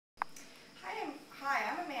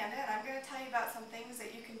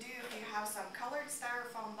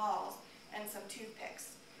some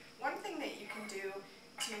toothpicks. One thing that you can do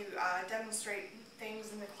to demonstrate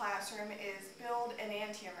things in the classroom is build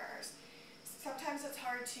enantiomers. Sometimes it's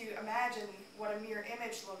hard to imagine what a mirror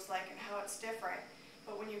image looks like and how it's different,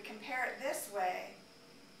 but when you compare it this way,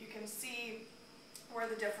 you can see where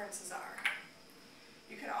the differences are.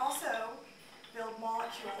 You can also build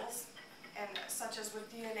molecules, and such as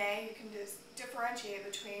with DNA, you can differentiate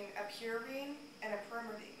between a purine and a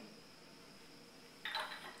pyrimidine.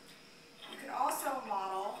 You can also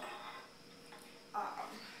model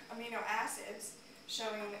amino acids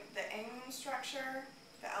showing the amine structure,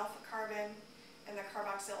 the alpha carbon, and the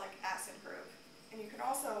carboxylic acid group. And you can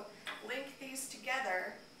also link these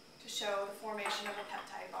together to show the formation of a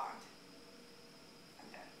peptide bond.